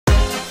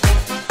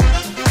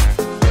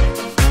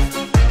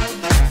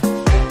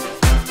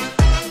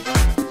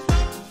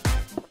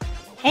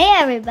Hey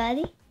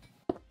everybody!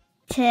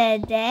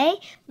 Today,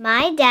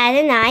 my dad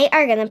and I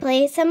are gonna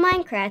play some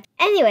Minecraft.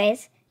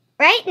 Anyways,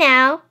 right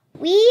now,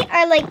 we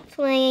are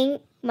playing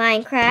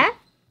Minecraft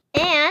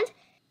and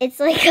it's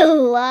a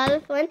lot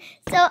of fun.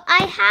 So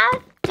I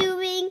have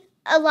doing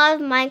a lot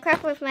of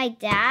Minecraft with my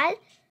dad.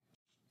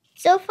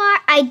 So far,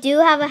 I do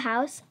have a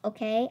house,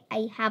 okay?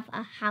 I have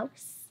a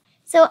house.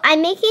 So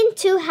I'm making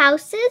 2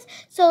 houses.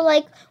 So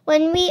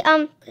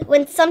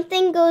when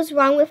something goes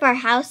wrong with our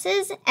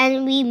houses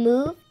and we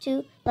move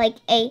to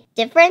a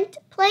different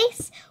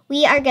place,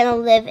 we are gonna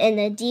live in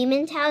a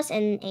demon's house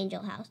and an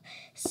angel house.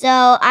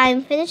 So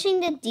I'm finishing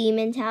the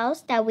demon's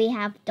house that we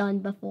have done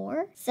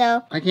before.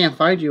 So I can't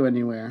find you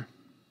anywhere.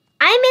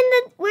 I'm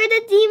in where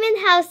the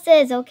demon house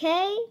is,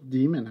 okay?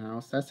 Demon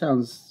house? That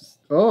sounds...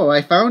 Oh,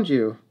 I found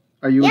you.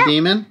 Are you a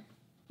demon?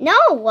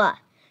 No.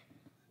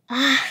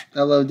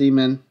 Hello,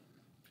 demon.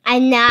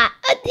 I'm not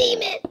a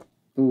demon.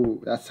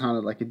 Ooh, that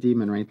sounded like a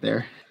demon right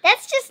there.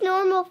 That's just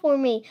normal for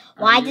me.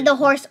 Why did the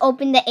horse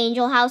open the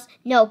angel house?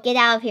 No, get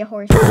out of here,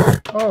 horse.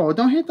 Oh,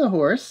 don't hit the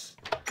horse.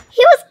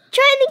 He was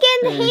trying to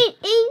get in the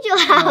angel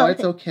house. No,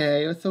 it's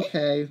okay. It's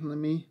okay. Let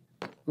me...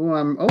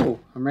 I'm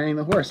riding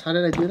the horse. How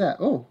did I do that?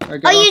 Oh, I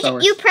got off the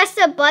horse. You pressed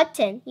a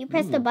button. You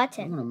pressed a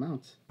button. I'm gonna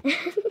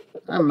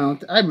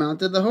mount. I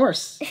mounted the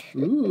horse.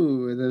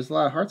 Ooh, there's a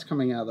lot of hearts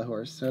coming out of the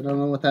horse. I don't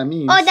know what that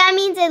means. Oh, that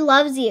means it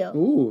loves you.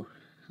 Ooh,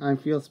 I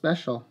feel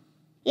special.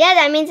 Yeah,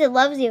 that means it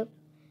loves you.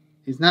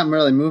 He's not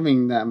really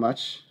moving that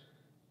much.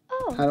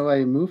 Oh. How do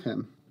I move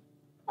him?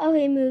 Oh,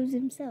 he moves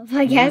himself,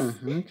 I guess.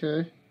 Yeah,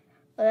 okay.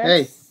 Well,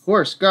 hey,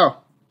 horse, go.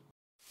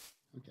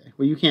 Okay.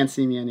 Well, you can't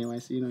see me anyway,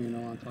 so you don't even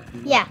know what I'm talking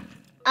about. Yeah.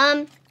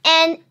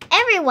 And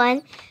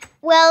everyone,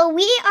 well,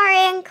 we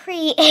are in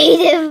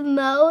creative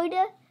mode.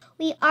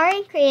 We are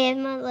in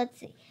creative mode. Let's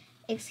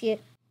see.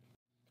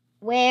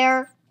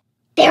 Where?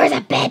 There's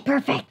a bed.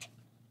 Perfect.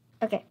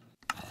 Okay.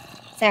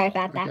 Sorry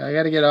about that. Okay, I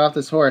gotta get off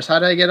this horse. How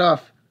did I get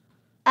off?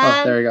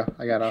 Oh, there we go.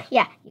 I got off.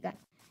 Yeah, you got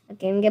it.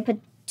 Okay, I'm gonna put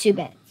 2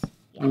 beds.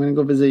 Yeah. I'm gonna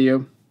go visit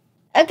you.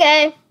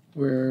 Okay.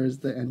 Where's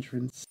the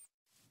entrance?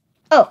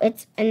 Oh,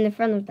 it's in the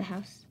front of the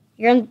house.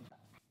 You're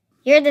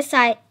the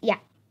side. Yeah,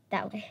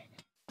 that way.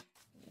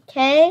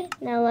 Okay,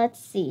 now let's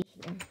see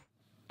here.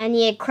 I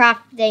need a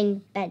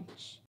crafting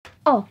bench.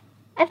 Oh,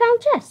 I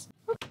found chest.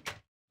 Okay.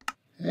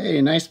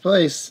 Hey, nice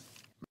place.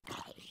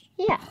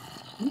 Yeah.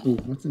 Ooh,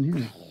 what's in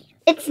here?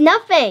 It's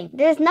nothing.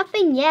 There's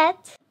nothing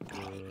yet.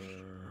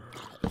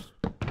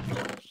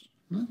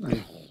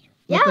 Nothing.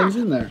 Yeah. Nothing's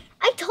in there.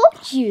 I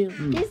told you.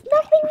 There's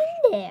nothing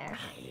in there.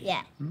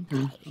 Yeah. Okay.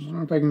 I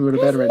wonder if I can go to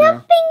bed right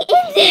now.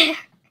 There's nothing in there.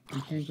 I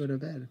can't go to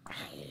bed.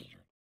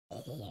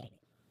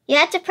 You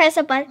have to press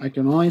a button. I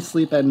can only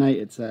sleep at night,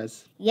 it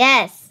says.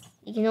 Yes.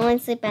 You can only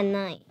sleep at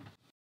night.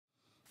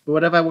 But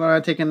what if I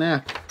want to take a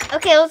nap?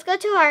 Okay, let's go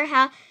to our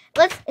house.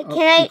 Can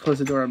I close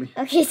the door on me?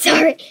 Okay,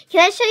 sorry. Can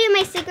I show you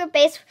my secret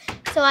base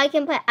so I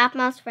can put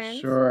Aphmau's friends?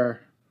 Sure.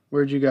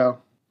 Where'd you go?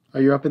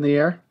 Are you up in the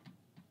air?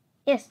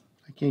 Yes.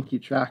 I can't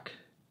keep track.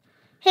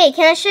 Hey,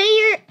 can I show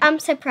you your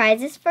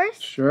surprises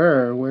first?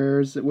 Sure.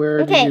 Where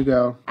did you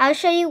go? I'll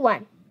show you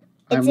one.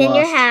 It's I'm in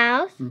your lost.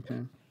 house.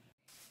 Okay.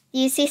 Do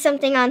you see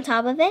something on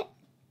top of it?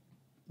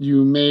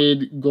 You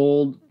made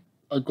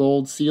a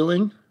gold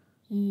ceiling?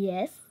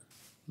 Yes.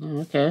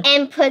 Oh, okay.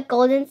 And put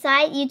gold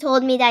inside. You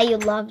told me that you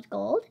loved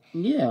gold.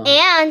 Yeah.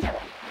 And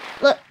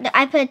look,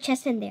 I put a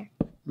chest in there.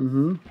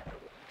 Mm-hmm.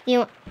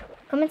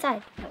 Come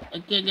inside. I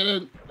can't get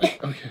in.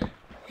 Okay.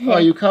 Oh,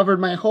 you covered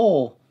my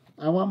hole.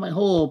 I want my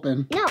hole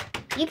open. No,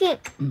 you can.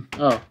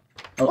 Oh.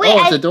 Wait,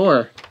 it's a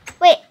door.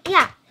 Wait,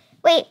 yeah.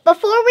 Wait,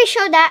 before we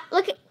show that,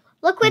 look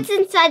what's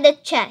inside the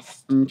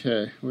chest.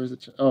 Okay, where's the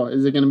chest? Oh,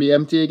 is it going to be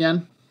empty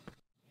again?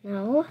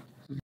 No.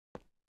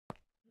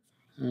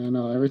 I don't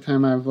know. Every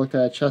time I've looked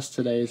at a chest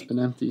today, it's been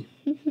empty.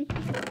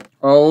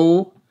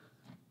 Oh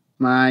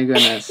my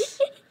goodness.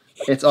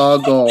 It's all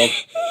gold.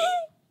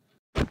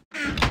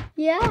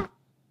 Yeah.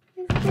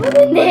 There's gold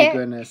Oh in there. my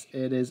goodness.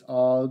 It is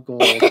all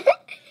gold.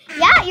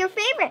 Yeah, your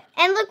favorite.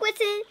 And look what's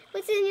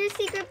in your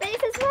secret base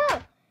as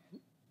well.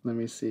 Let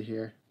me see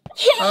here.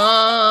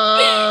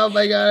 Oh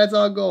my god, it's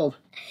all gold.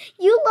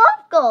 You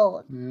love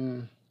gold.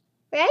 Yeah.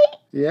 Right?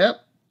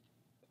 Yep.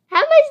 How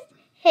much?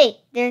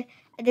 Hey,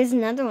 there's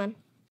another one.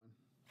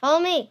 Follow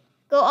me.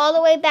 Go all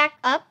the way back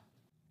up.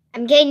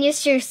 I'm getting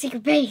used to your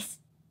secret base.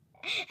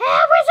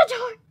 Ah, where's the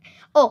door?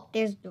 Oh,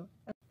 there's the door.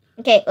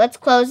 Okay, let's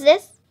close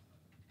this.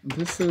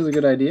 This is a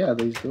good idea,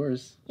 these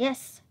doors.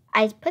 Yes,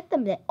 I put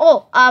them there.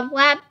 Oh,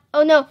 lab.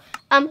 Oh no.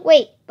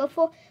 Wait.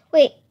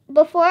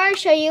 Before I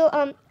show you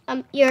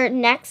your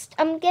next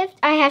gift,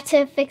 I have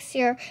to fix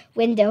your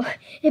window.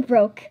 It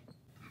broke.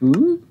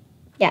 Hmm?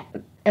 Yeah.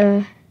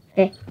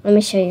 Okay. Let me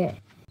show you it.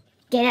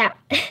 Get out.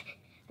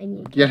 I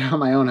need to Get out of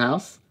my own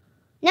house?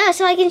 No,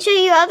 so I can show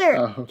you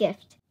other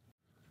gift.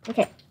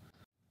 Okay.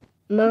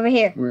 I'm over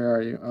here. Where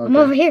are you? Okay. I'm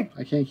over here.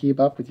 I can't keep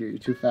up with you. You're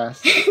too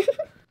fast.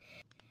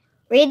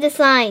 Read the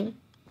sign.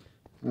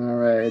 All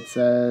right. It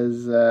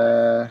says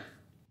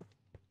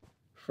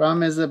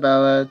From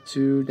Isabella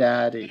to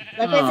Daddy.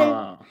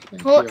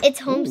 Look, it's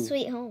home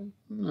sweet home.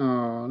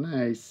 Oh,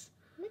 nice.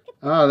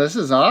 Oh, this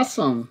is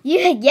awesome.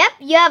 Yep,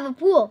 you have a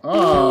pool.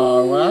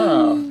 Oh,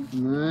 wow.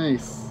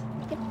 Nice.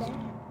 Look at that.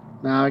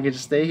 Now I get to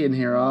stay in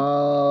here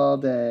all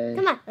day.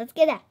 Come on, let's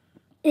get out.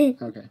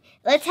 Okay.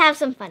 Let's have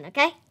some fun,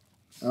 okay?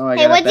 Oh, I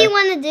Hey, what do you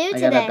want to do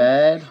today? I got a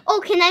bed.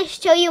 Oh, can I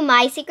show you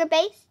my secret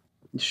base?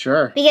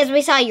 Sure. Because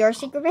we saw your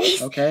secret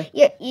base. Okay.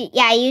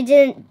 Yeah, you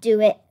didn't do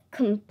it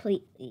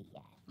completely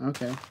yet.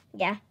 Okay.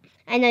 Yeah,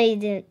 I know you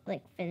didn't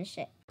finish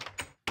it.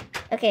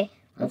 Okay.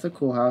 That's a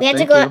cool house. We have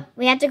to go.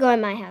 We have to go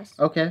in my house.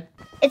 Okay.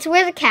 It's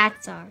where the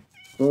cats are.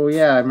 Oh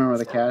yeah, I remember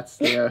the cats.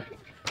 They're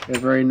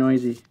very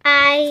noisy.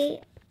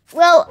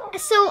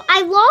 So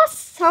I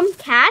lost some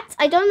cats.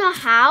 I don't know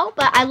how,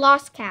 but I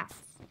lost cats.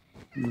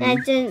 And I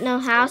didn't know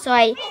how, so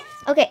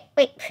okay,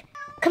 wait.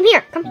 Come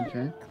here.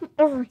 Okay. Come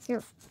over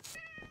here.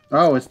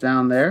 Oh, it's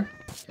down there.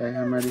 Okay,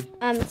 I'm ready.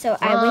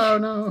 Oh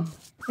no.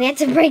 We had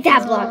to break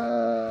that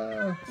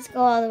block. Just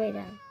go all the way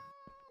down.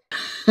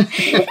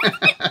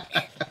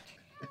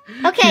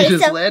 Okay, you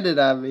just landed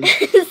on me.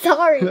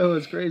 Sorry. That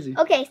was crazy.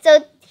 Okay,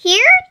 so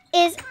here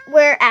is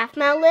where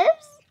Aphmau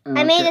lives. Okay.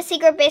 I made a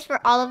secret base for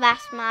all of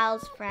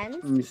Aphmau's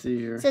friends. Let me see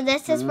here. So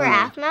this is for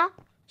Aphmau.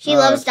 She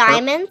loves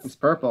diamonds. It's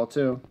purple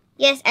too.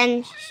 Yes,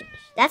 and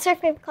that's her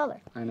favorite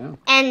color. I know.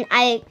 And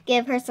I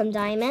give her some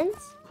diamonds.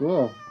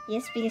 Cool.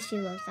 Yes, because she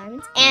loves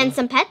diamonds. And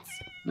some pets.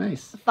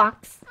 Nice. A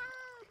fox.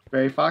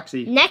 Very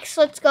foxy. Next,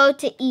 let's go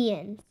to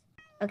Ian.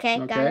 Okay,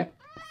 got Okay. it?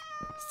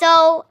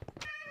 So,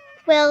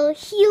 well,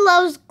 he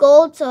loves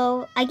gold,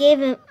 so I gave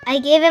him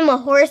a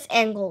horse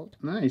and gold.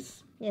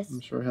 Nice. Yes.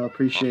 I'm sure he'll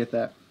appreciate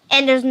that.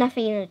 And there's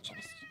nothing in the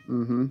chest.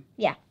 Mm-hmm.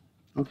 Yeah.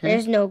 Okay.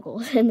 There's no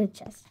gold in the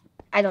chest.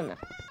 I don't know.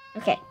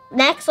 Okay.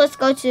 Next, let's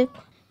go to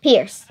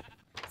Pierce.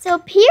 So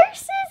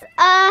Pierce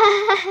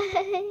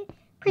is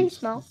pretty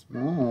small.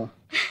 Small.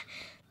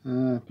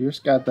 Pierce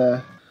got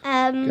the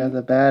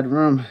bad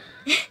room.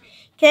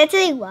 Can I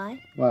tell you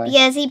why? Why?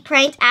 Because he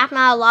pranked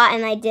Aphmau a lot,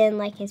 and I didn't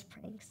like his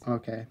pranks.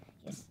 Okay.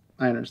 Yes.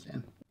 I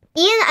understand.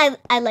 Ian,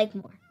 I like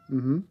more.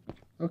 Mm-hmm.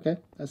 Okay,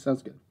 that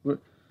sounds good.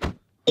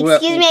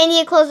 Excuse me, I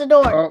need to close the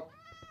door. Oh.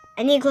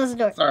 I need to close the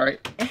door. Sorry.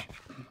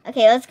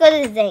 Okay, let's go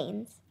to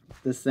Zane's.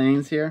 The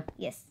Zane's here?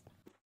 Yes.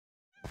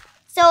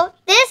 So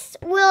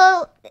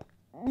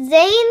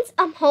Zane's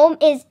home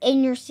is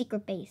in your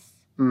secret base.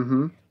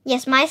 Mm-hmm.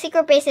 Yes, my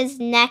secret base is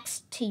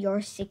next to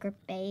your secret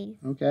base.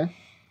 Okay.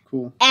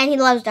 Cool. And he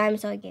loves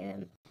diamonds, so I gave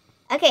him.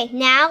 Okay,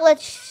 now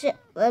let's.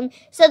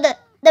 So the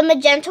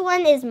magenta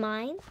one is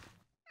mine.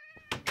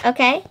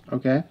 Okay.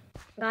 Okay.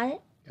 Got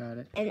it. Got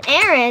it. And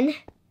Aaron,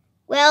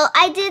 well,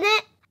 I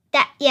didn't.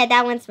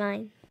 That one's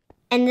mine.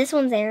 And this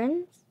one's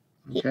Aaron's.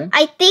 Okay.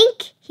 I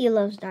think he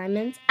loves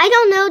diamonds. I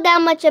don't know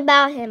that much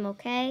about him.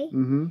 Okay.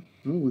 Mm-hmm.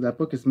 Ooh, that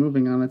book is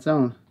moving on its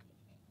own.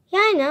 Yeah,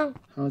 I know.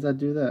 How does that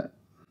do that?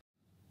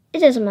 It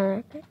doesn't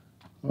matter. Okay.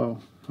 Whoa.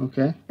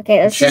 Okay.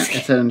 Okay, let's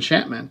It's an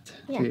enchantment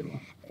table.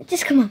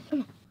 Just come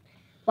on.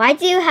 Why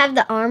do you have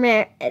the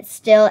armor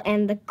still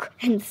and the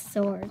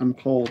sword? I'm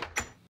cold.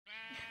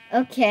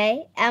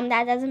 Okay.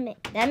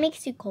 That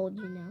makes you cold,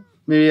 you know.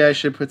 Maybe I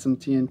should put some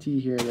TNT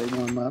here to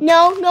warm up.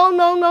 No,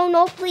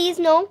 please,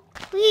 no.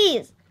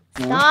 Please.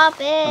 No? Stop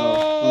it.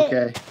 Oh,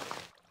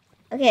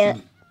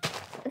 okay.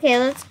 Okay,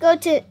 let's go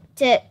to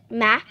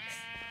Max.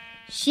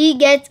 She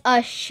gets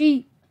a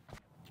sheep.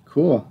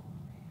 Cool.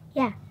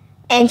 Yeah.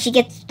 And she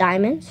gets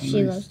diamonds. Nice.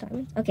 She loves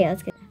diamonds. Okay,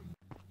 let's get that.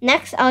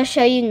 Next, I'll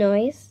show you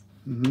Noise,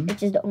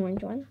 which is the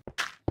orange one.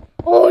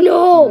 Oh,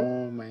 no.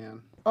 Oh,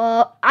 man.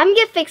 I'm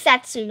going to fix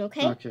that soon,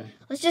 okay? Okay.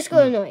 Let's just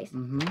go to Noise.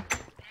 Mm-hmm.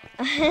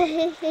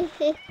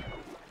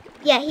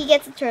 Yeah, he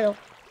gets a turtle.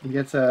 He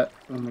gets a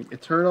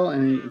turtle,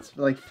 and it's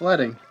like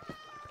flooding.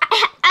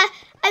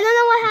 I don't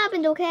know what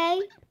happened,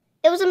 okay?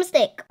 It was a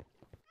mistake.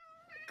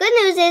 Good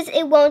news is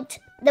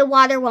the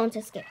water won't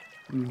escape.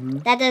 Mm-hmm.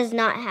 That does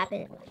not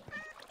happen.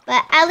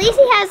 But at least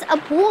he has a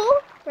pool,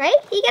 right?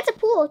 He gets a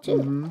pool, too.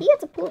 Mm-hmm. He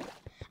gets a pool.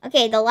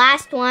 Okay, the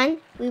last one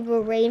we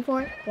were waiting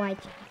for,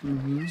 White.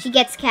 Mm-hmm. She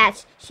gets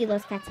cats. She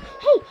loves cats.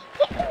 Hey,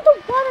 get in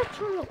the water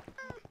turtle.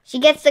 She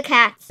gets the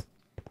cats.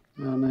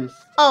 Oh, nice.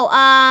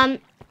 Oh,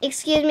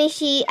 excuse me,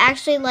 she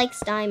actually likes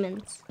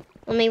diamonds.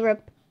 Let me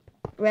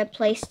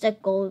replace the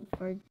gold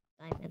for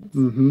diamonds.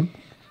 Mm-hmm.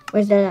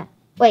 Where's that at?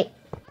 Wait,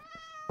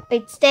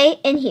 stay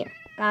in here.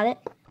 Got it?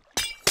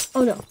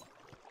 Oh, no.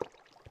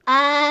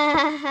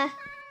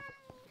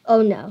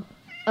 Oh, no.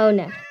 Oh,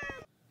 no.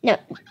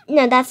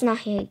 No, that's not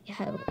how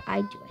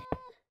I do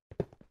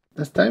it.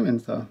 That's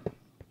diamonds, though.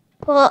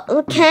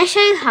 Well, can I show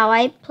you how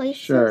I place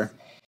Sure. this?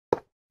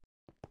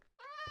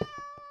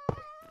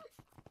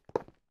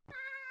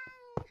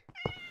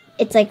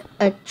 It's like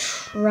a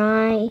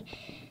triangle.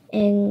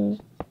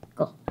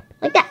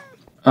 Like that.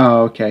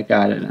 Oh, okay.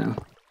 Got it now.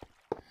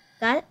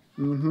 Got it?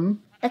 Mm-hmm.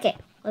 Okay,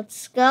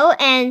 let's go.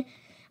 And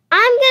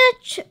I'm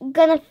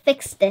gonna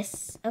fix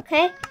this,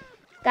 okay?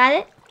 Got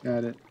it?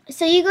 Got it.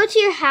 So you go to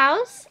your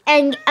house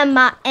and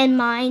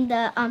mine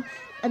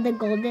the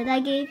gold that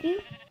I gave you.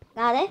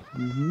 Got it?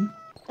 Mm-hmm.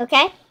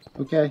 Okay?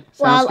 Okay.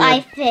 While Sounds good.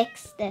 I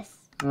fix this.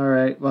 All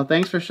right. Well,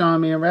 thanks for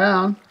showing me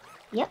around.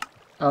 Yep.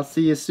 I'll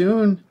see you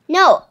soon.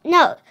 No.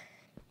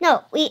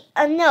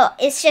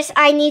 It's just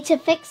I need to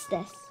fix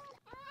this.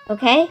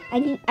 Okay?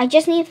 I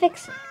just need to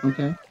fix it.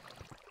 Okay.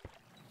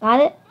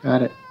 Got it?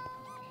 Got it.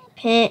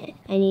 I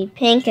need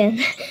pink and...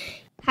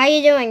 How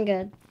you doing?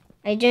 Good.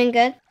 Are you doing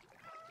good?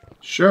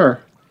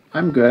 Sure.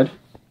 I'm good.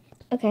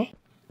 Okay.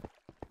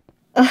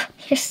 Oh,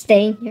 you're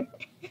staying here.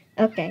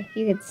 Okay,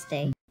 you can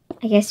stay.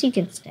 I guess you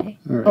can stay.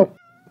 All right. Oh.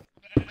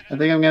 I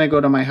think I'm going to go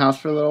to my house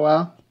for a little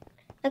while.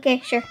 Okay,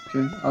 sure.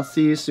 Okay. I'll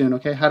see you soon,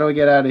 okay? How do I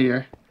get out of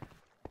here?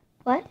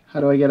 What? How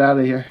do I get out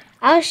of here?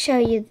 I'll show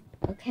you,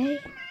 okay?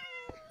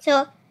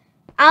 So,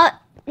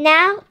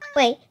 now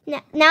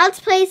let's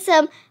play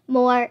some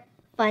more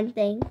fun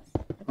things.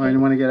 Okay. Oh, I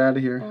want to get out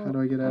of here. How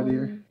do I get out of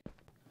here?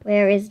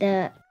 Where's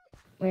the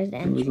It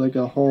entrance? was like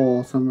a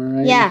hole somewhere,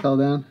 right? Yeah. You fell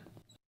down?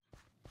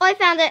 Oh, I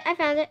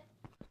found it.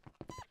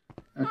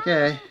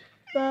 Okay.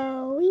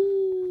 Bowie.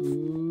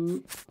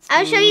 Ooh.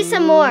 I'll show you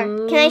some more.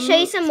 Can I show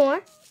you some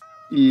more?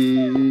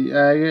 Yeah,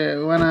 I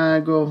want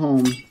to go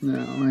home. No,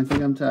 I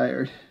think I'm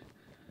tired.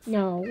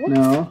 No.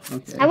 No?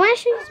 Okay. I want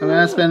to show you some I'm more.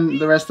 going to spend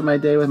the rest of my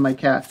day with my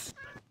cats.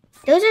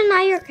 Those are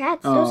not your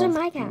cats. Those Oh, are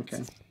my cats.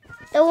 Okay.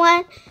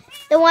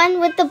 The one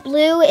with the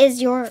blue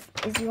is your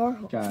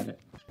home. Got it.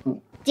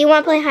 Oh, Do you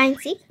want to play hide and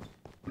seek?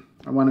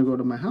 I want to go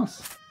to my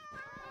house.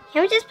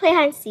 Can we just play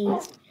hide and seek?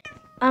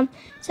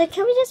 So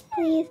can we just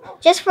please,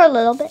 just for a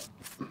little bit?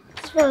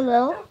 Just for a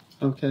little?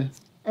 Okay.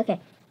 Okay.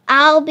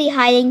 I'll be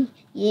hiding,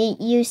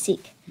 you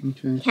seek.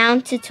 Okay.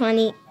 Count to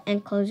 20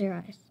 and close your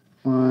eyes.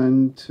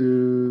 1,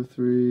 2,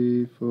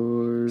 3,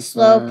 4,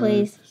 Slow, 5,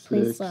 please. 6,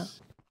 Please slow.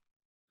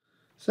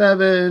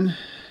 7,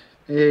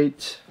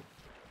 8,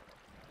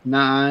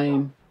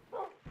 9,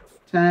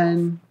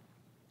 10,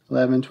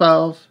 11,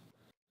 12,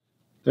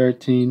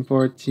 13,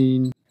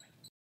 14,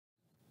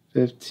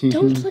 15,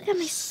 Don't look at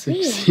my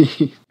screen.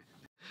 16,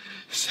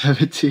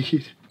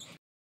 17,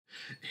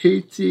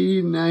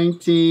 18,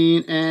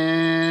 19,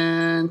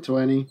 and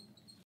 20.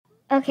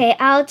 Okay,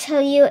 I'll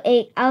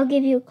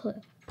give you a clue.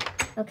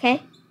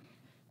 Okay?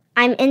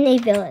 I'm in a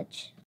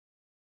village.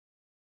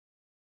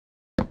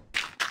 I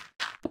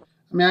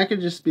mean, I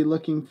could just be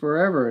looking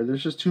forever.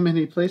 There's just too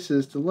many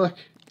places to look.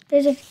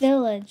 There's a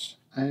village.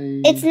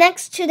 It's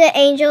next to the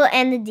angel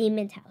and the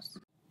demon's house.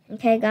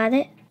 Okay, got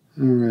it?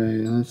 All right,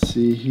 let's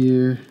see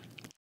here.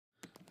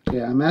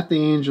 Okay, I'm at the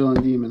angel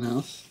and demon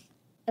house.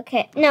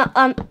 Okay, no,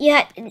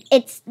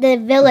 it's the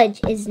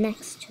village is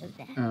next to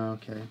that. Oh,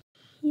 okay.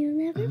 You'll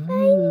never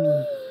find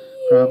me.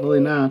 Probably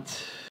not.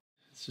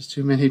 It's just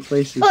too many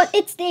places. Oh,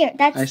 it's there.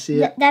 I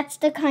see it. That's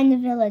the kind of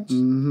village.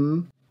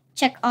 Mm-hmm.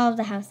 Check all of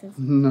the houses.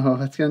 No,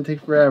 that's gonna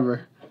take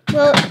forever.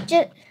 Well,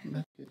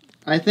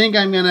 I think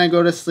I'm gonna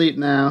go to sleep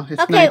now.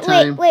 It's okay.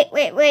 nighttime.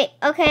 Wait.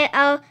 Okay,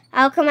 I'll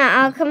come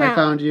out. I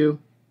found you.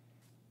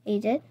 You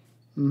did?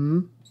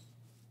 Mm-hmm.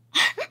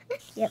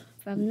 Yep,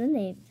 from the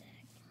name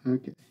tag.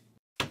 Okay.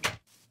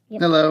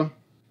 Yep. Hello.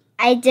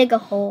 I dig a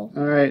hole.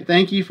 All right.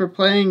 Thank you for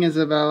playing,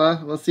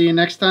 Isabella. We'll see you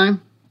next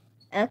time.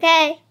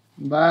 Okay.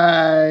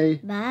 Bye.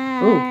 Bye.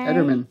 Oh,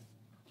 Ederman.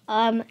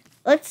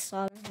 Let's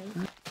swallow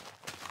him.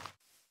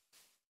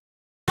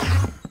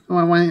 Oh,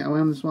 I want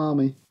him to swallow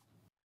me.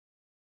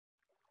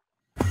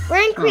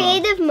 We're in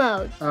creative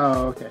mode.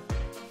 Oh, okay.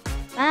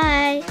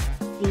 Bye.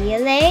 See you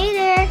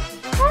later.